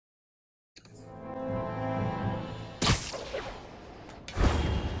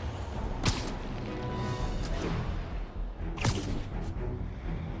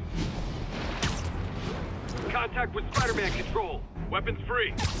contact with Spider-Man Control. Weapons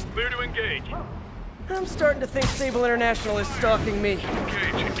free. Clear to engage. I'm starting to think Sable International is stalking me.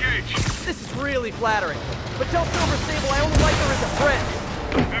 Engage. This is really flattering. But tell Silver Sable I only like her as a friend.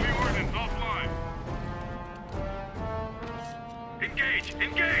 Heavy ordnance offline. Engage!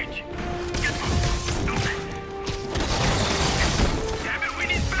 Get Damn it, we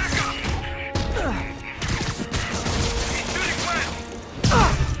need backup! He's shooting west!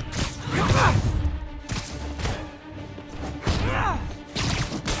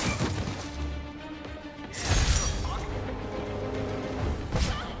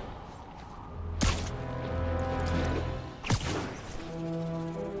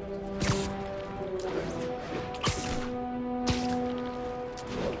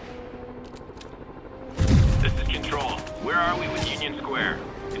 This is Control. Where are we with Union Square?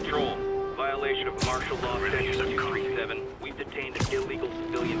 Control. Violation of martial law section 237. We've detained an illegal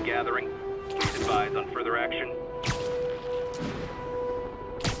civilian gathering. Please advise on further action.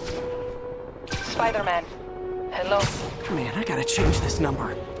 Spider-Man. Hello. Man, I gotta change this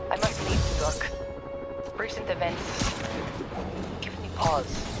number. I must leave New York. Recent events give me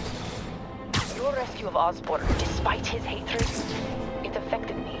pause. Your rescue of Osborn, despite his hatred, it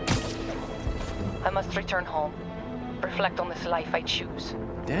affected me. I must return home. Reflect on this life I choose.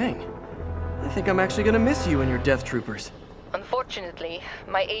 Dang. I think I'm actually gonna miss you and your death troopers. Unfortunately,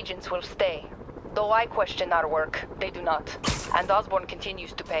 my agents will stay. Though I question our work, they do not. And Osborn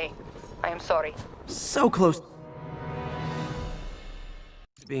continues to pay. I am sorry. So close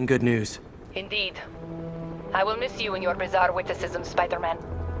to being good news. Indeed. I will miss you and your bizarre witticism, Spider-Man.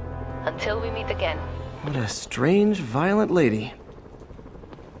 Until we meet again. What a strange, violent lady.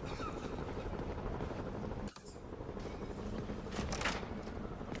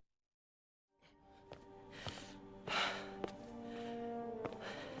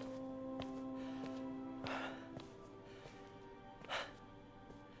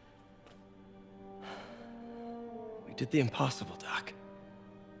 We did the impossible, Doc.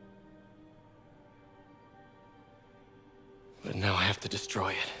 But now I have to destroy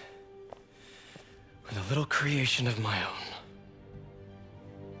it. With a little creation of my own.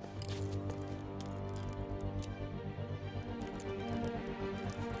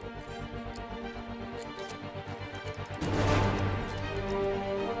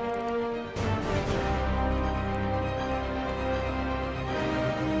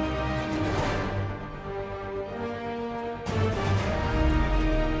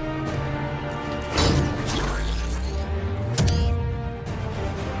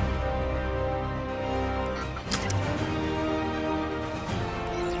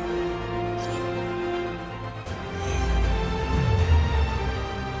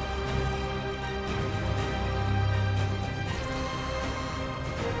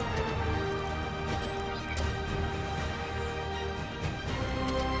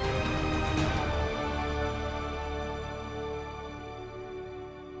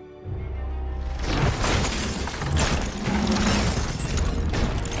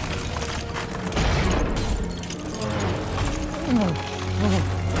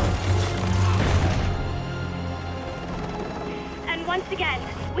 And once again,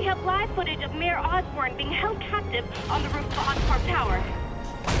 we have live footage of Mayor Osborn being held captive on the roof of Oscorp Tower.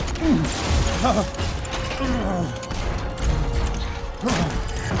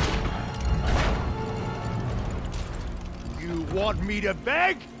 You want me to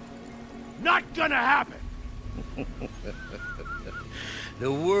beg? Not gonna happen!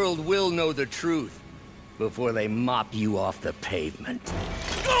 The world will know the truth before they mop you off the pavement.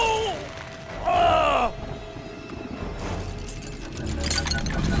 Go! Ah!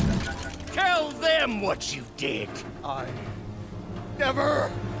 Tell them what you did. I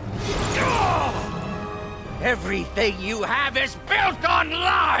never... Everything you have is built on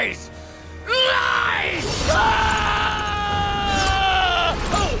lies! Lies!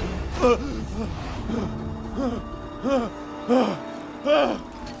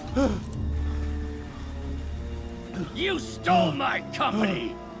 You stole my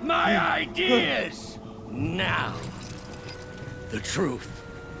company, my ideas! Now, the truth.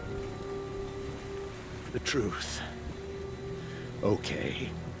 The truth. Okay.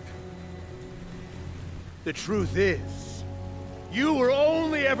 The truth is, you were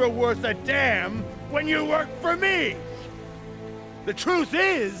only ever worth a damn when you worked for me! The truth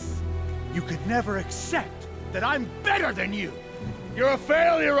is, you could never accept that I'm better than you! You're a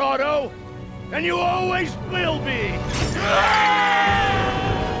failure, Otto! And you always will be!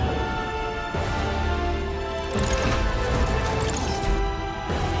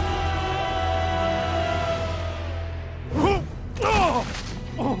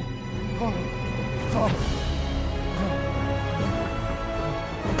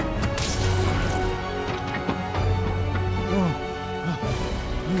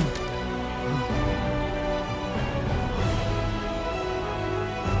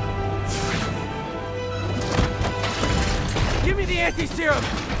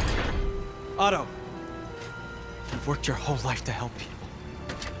 anti-serum! Otto, you've worked your whole life to help people.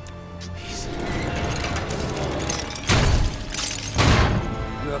 Please.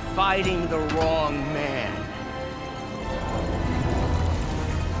 You're fighting the wrong man.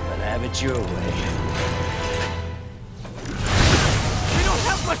 But have it your way. We don't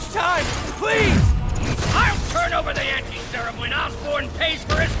have much time! Please! I'll turn over the anti-serum when Osborn pays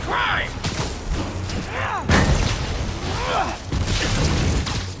for his crime!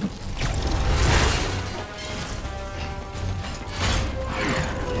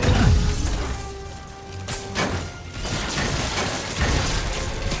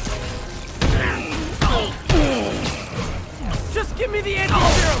 Just give me the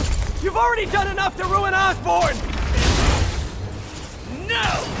anti-serum! You've already done enough to ruin Osborn!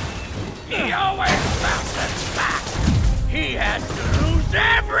 No! He always bounces back! He had to lose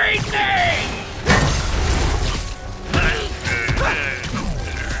everything!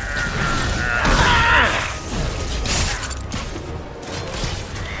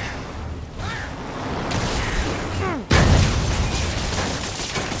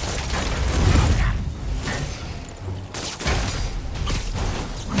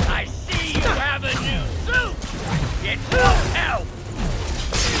 I see you have a new suit! It won't help!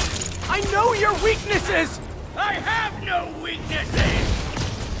 I know your weaknesses! I have no weaknesses!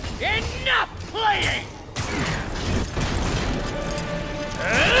 Enough playing!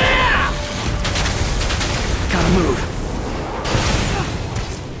 Gotta move.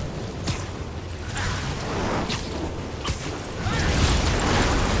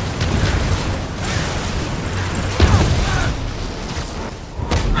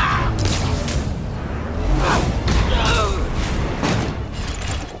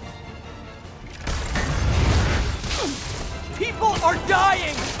 People are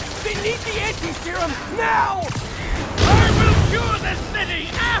dying! They need the anti-serum now! I will cure the city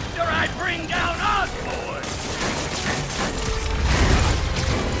after I bring down Osborn!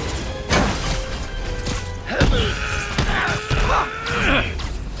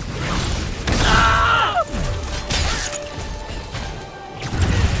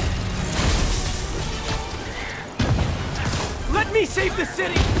 Let me save the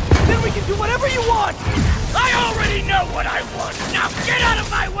city! Then we can do whatever you want! I already know what I want! Now get out of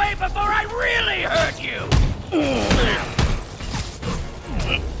my way before I really hurt you!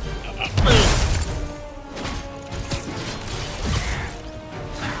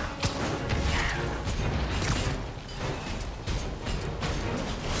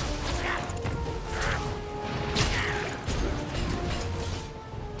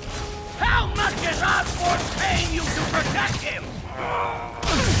 How much is Osborn paying you to protect him?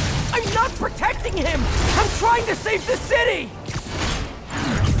 I'm not protecting him! I'm trying to save the city!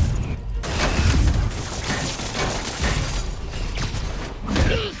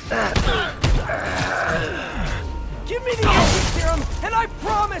 Give me the anti-serum, and I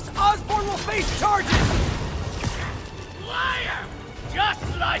promise Osborn will face charges! Liar!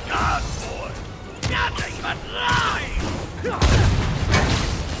 Just like Osborn! Nothing but lies!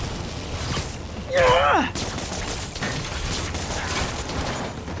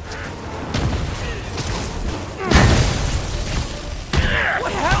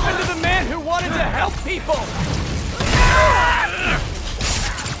 What happened to the man who wanted to help people?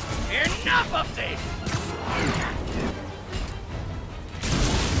 Enough of this!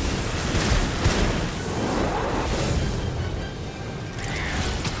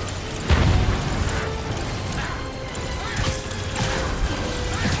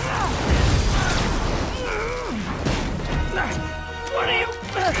 What are you...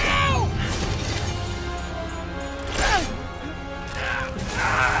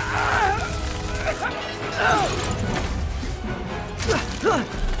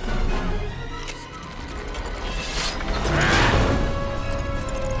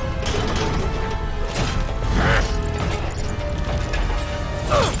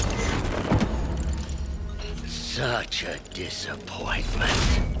 Such a disappointment.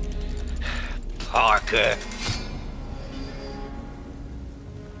 Parker.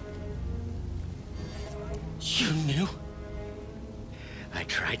 You knew? I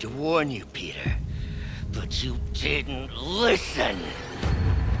tried to warn you, Peter, but you didn't listen.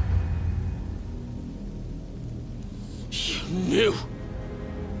 You knew?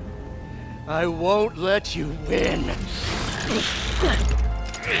 I won't let you win.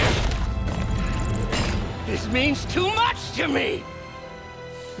 This means too much to me!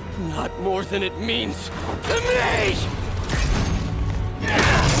 Not more than it means to me!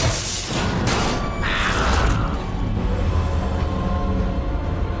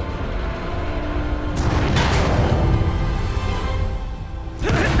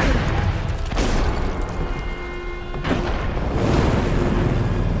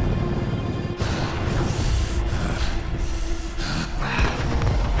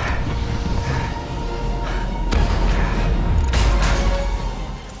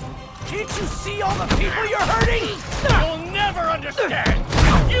 Can't you see all the people you're hurting? You'll never understand!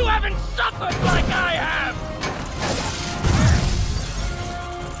 You haven't suffered like I have!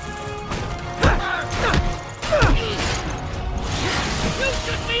 You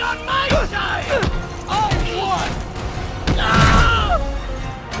should be on my side! All one!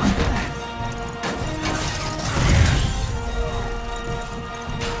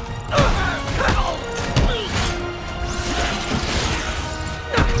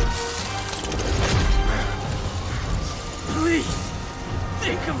 Please,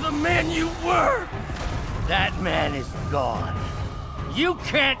 think of the man you were! That man is gone. You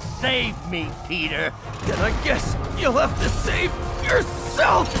can't save me, Peter. Then I guess you'll have to save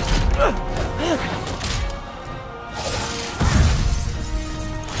yourself!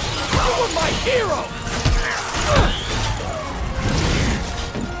 You were my hero!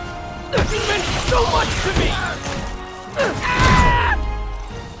 You meant so much to me!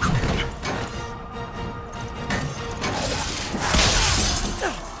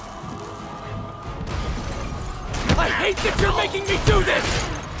 I hate that you're making me do this!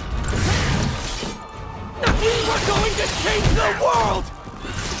 We were going to change the world!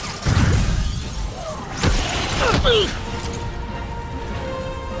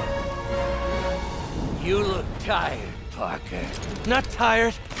 You look tired, Parker. Not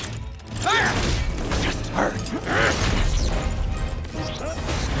tired. Just hurt.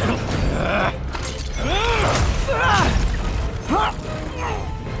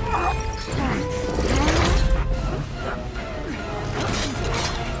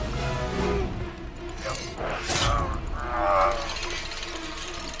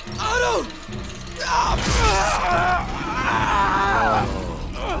 Otto!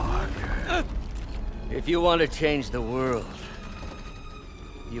 If you want to change the world,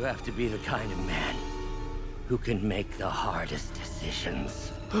 you have to be the kind of man who can make the hardest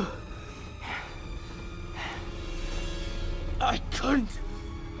decisions. I couldn't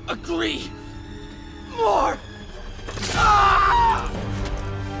agree more!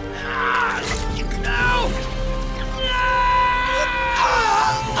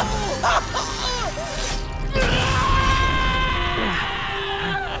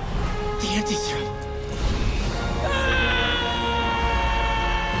 The anti-serum.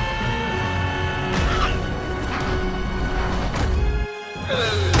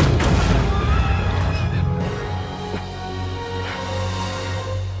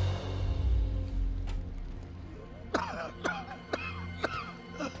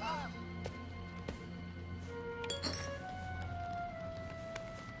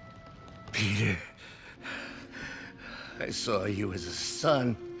 Peter, I saw you as a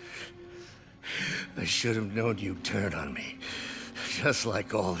son. I should have known you'd turn on me, just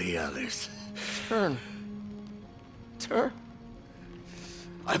like all the others. Turn.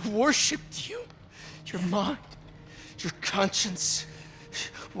 I've worshipped you. Your mind, your conscience,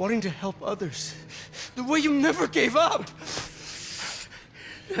 wanting to help others. The way you never gave up.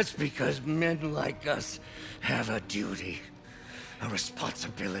 That's because men like us have a duty, a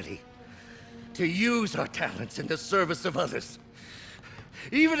responsibility, to use our talents in the service of others.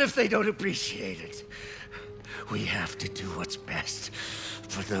 Even if they don't appreciate it, we have to do what's best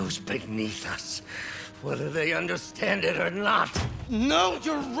for those beneath us, whether they understand it or not. No,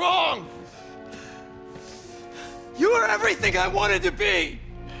 you're wrong! You are everything I wanted to be!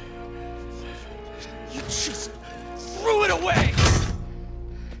 You just threw it away!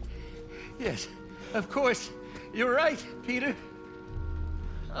 Yes, of course. You're right, Peter.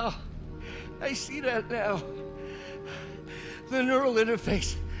 Oh, I see that now. The neural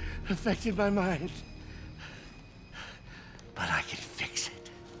interface affected my mind. But I can fix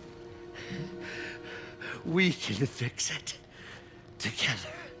it. We can fix it.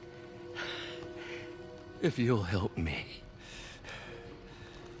 Together. If you'll help me.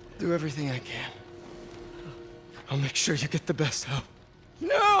 Do everything I can. I'll make sure you get the best help.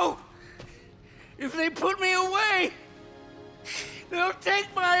 No! If they put me away, they'll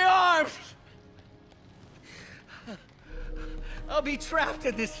take my arms! I'll be trapped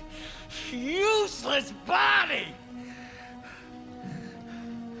in this useless body!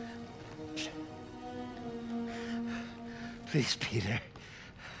 Please, Peter.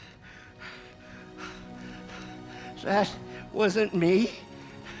 That wasn't me.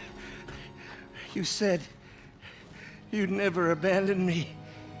 You said you'd never abandon me.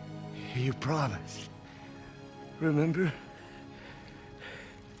 You promised. Remember?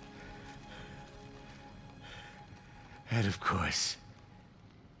 And of course,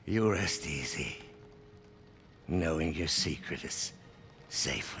 you rest easy, knowing your secret is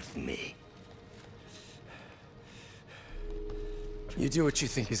safe with me. You do what you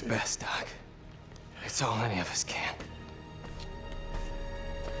think is best, Doc. It's all any of us can.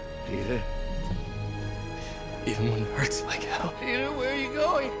 Peter? Even when it hurts like hell. Peter, where are you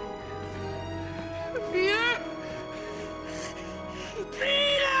going? Peter?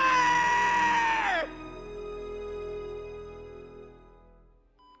 Peter!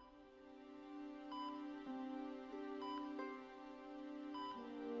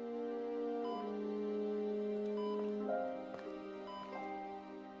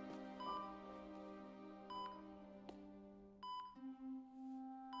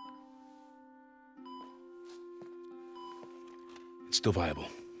 It's still viable.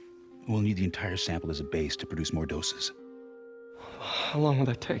 We'll need the entire sample as a base to produce more doses. How long will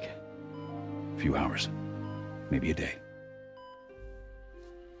that take? A few hours. Maybe a day.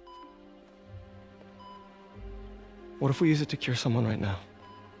 What if we use it to cure someone right now?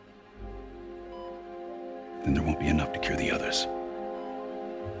 Then there won't be enough to cure the others.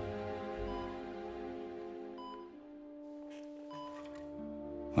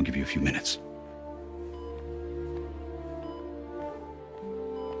 I'll give you a few minutes.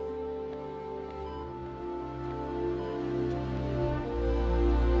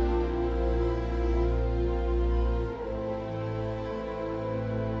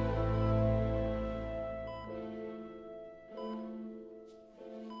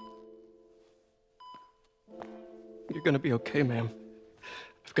 You're gonna be okay, ma'am.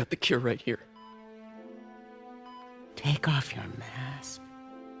 I've got the cure right here. Take off your mask.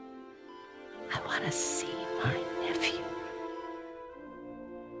 I want to see my nephew.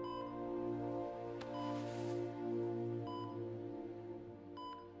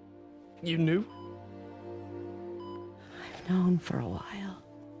 You knew? I've known for a while.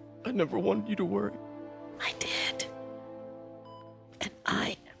 I never wanted you to worry. I did. And I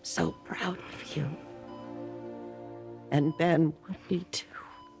am so proud of you. And Ben would be too.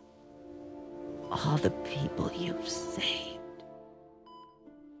 All the people you've saved.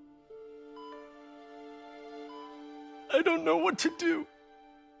 I don't know what to do.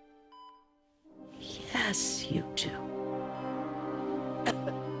 Yes, you do.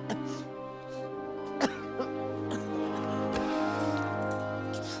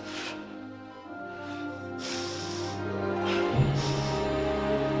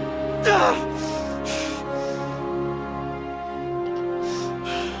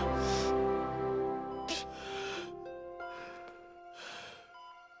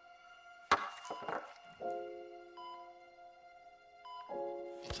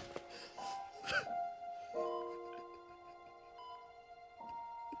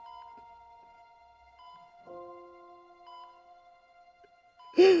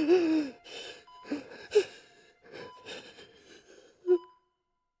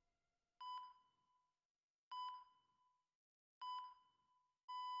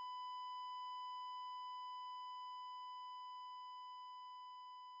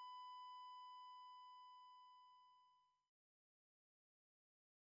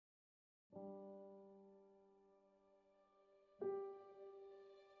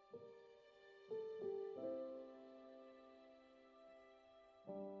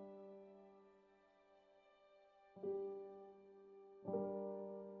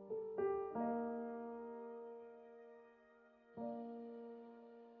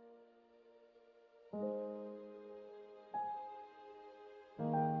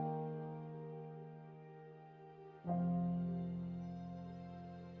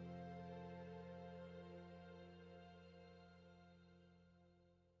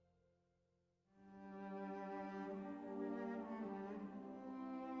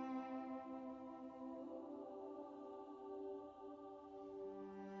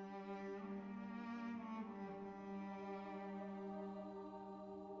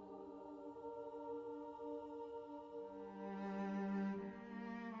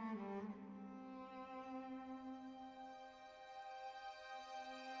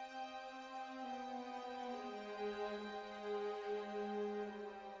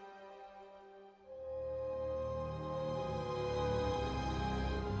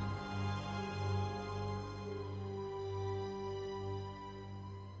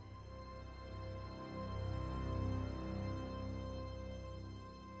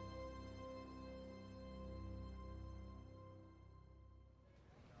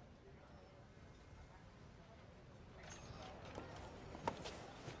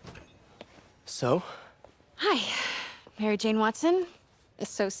 So? Hi, Mary Jane Watson,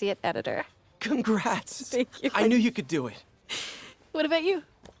 Associate Editor. Congrats! Thank you. I knew you could do it. What about you?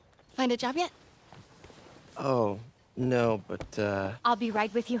 Find a job yet? Oh, no, but, I'll be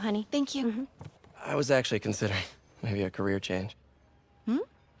right with you, honey. Thank you. I was actually considering maybe a career change.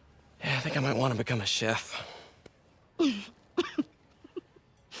 think I might want to become a chef. I'm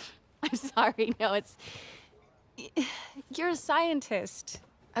sorry, no, it's... You're a scientist.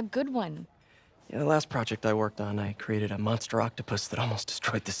 A good one. Yeah, the last project I worked on, I created a monster octopus that almost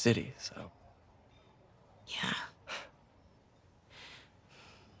destroyed the city, so... Yeah.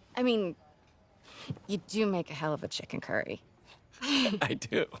 I mean, you do make a hell of a chicken curry. I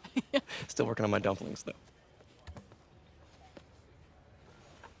do. Still working on my dumplings, though.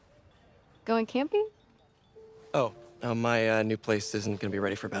 Going camping? Oh, my new place isn't gonna be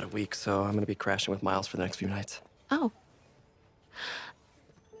ready for about a week, so I'm gonna be crashing with Miles for the next few nights. Oh.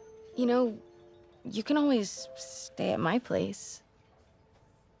 You know, you can always stay at my place.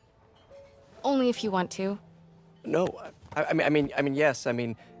 Only if you want to. No, I mean, yes. I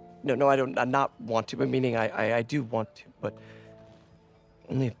mean, no, I don't. I not want to, but meaning I do want to, but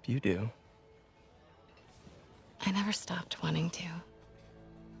only if you do. I never stopped wanting to.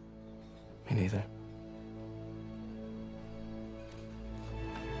 Me neither.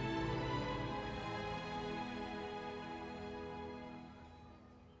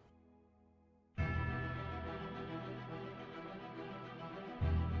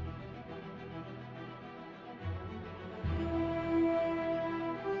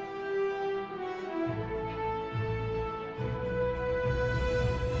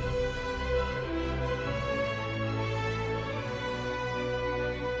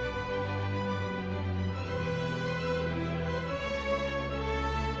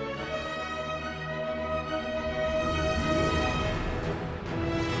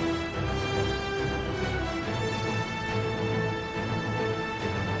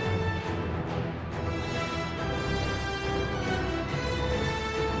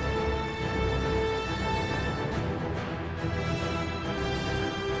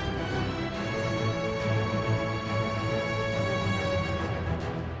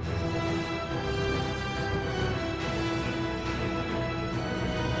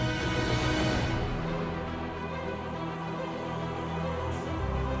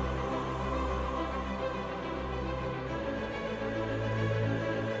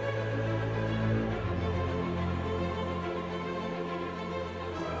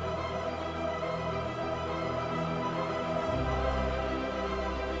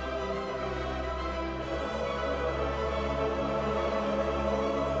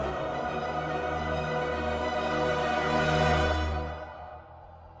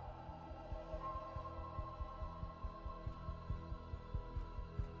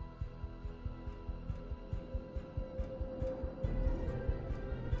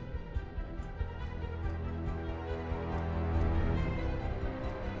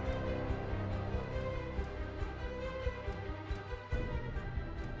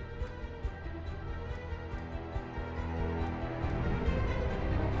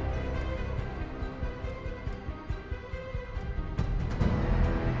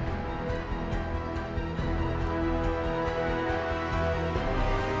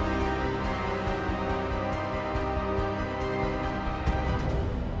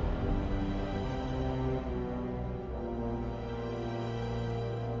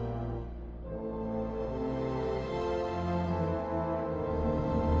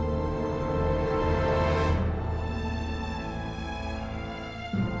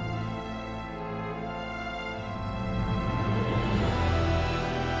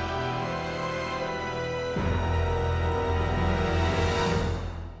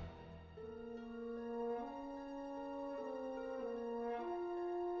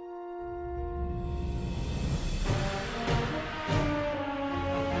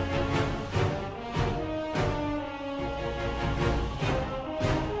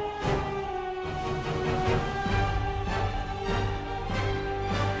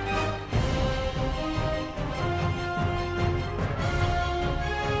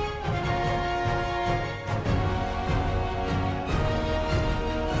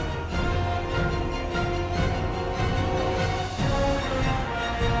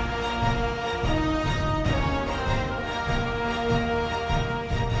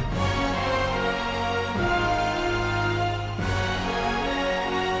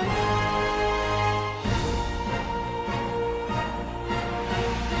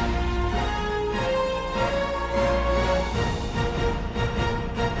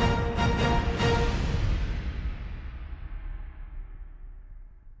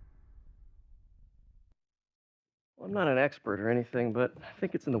 I'm not an expert or anything, but I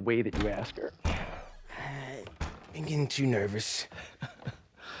think it's in the way that you ask her. I'm getting too nervous.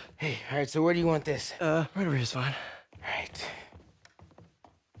 Hey, all right, so where do you want this? Right over here is fine. All right.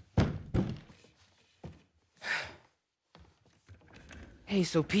 Hey,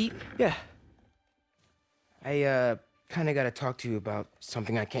 so Pete? Yeah. I, kinda gotta talk to you about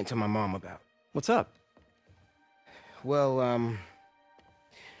something I can't tell my mom about. What's up? Well,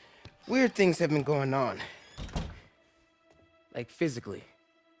 weird things have been going on. Like, physically.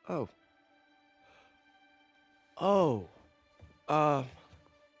 Oh. Oh.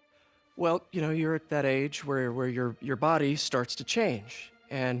 Well, you know, you're at that age where your body starts to change.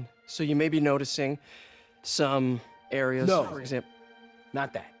 And so you may be noticing some areas, No. for example.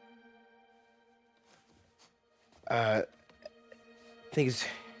 Not that. I think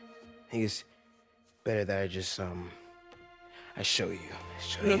it's better that I just, I show you.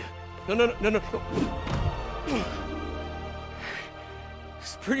 No.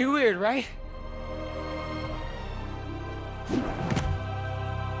 It's pretty weird, right?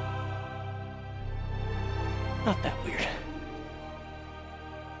 Not that weird.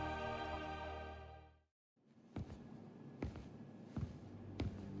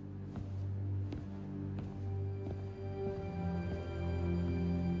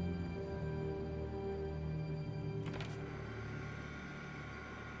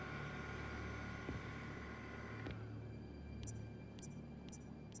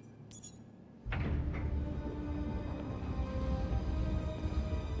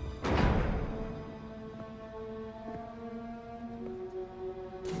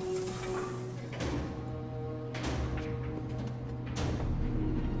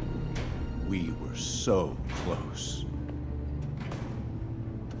 We were so close.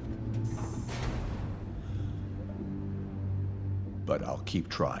 But I'll keep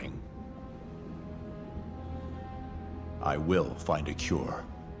trying. I will find a cure.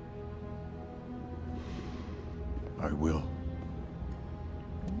 I will.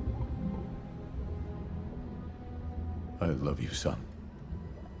 I love you, son.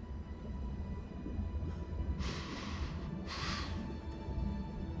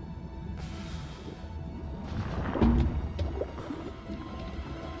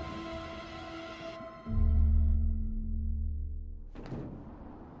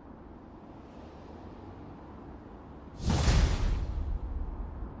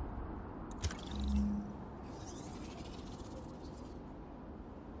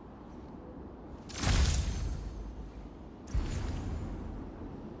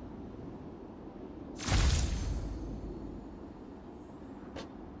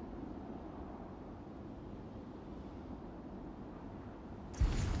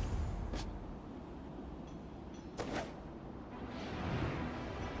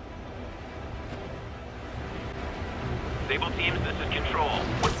 Sable teams, this is Control.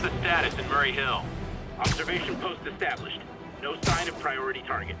 What's the status in Murray Hill? Observation post established. No sign of priority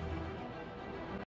target.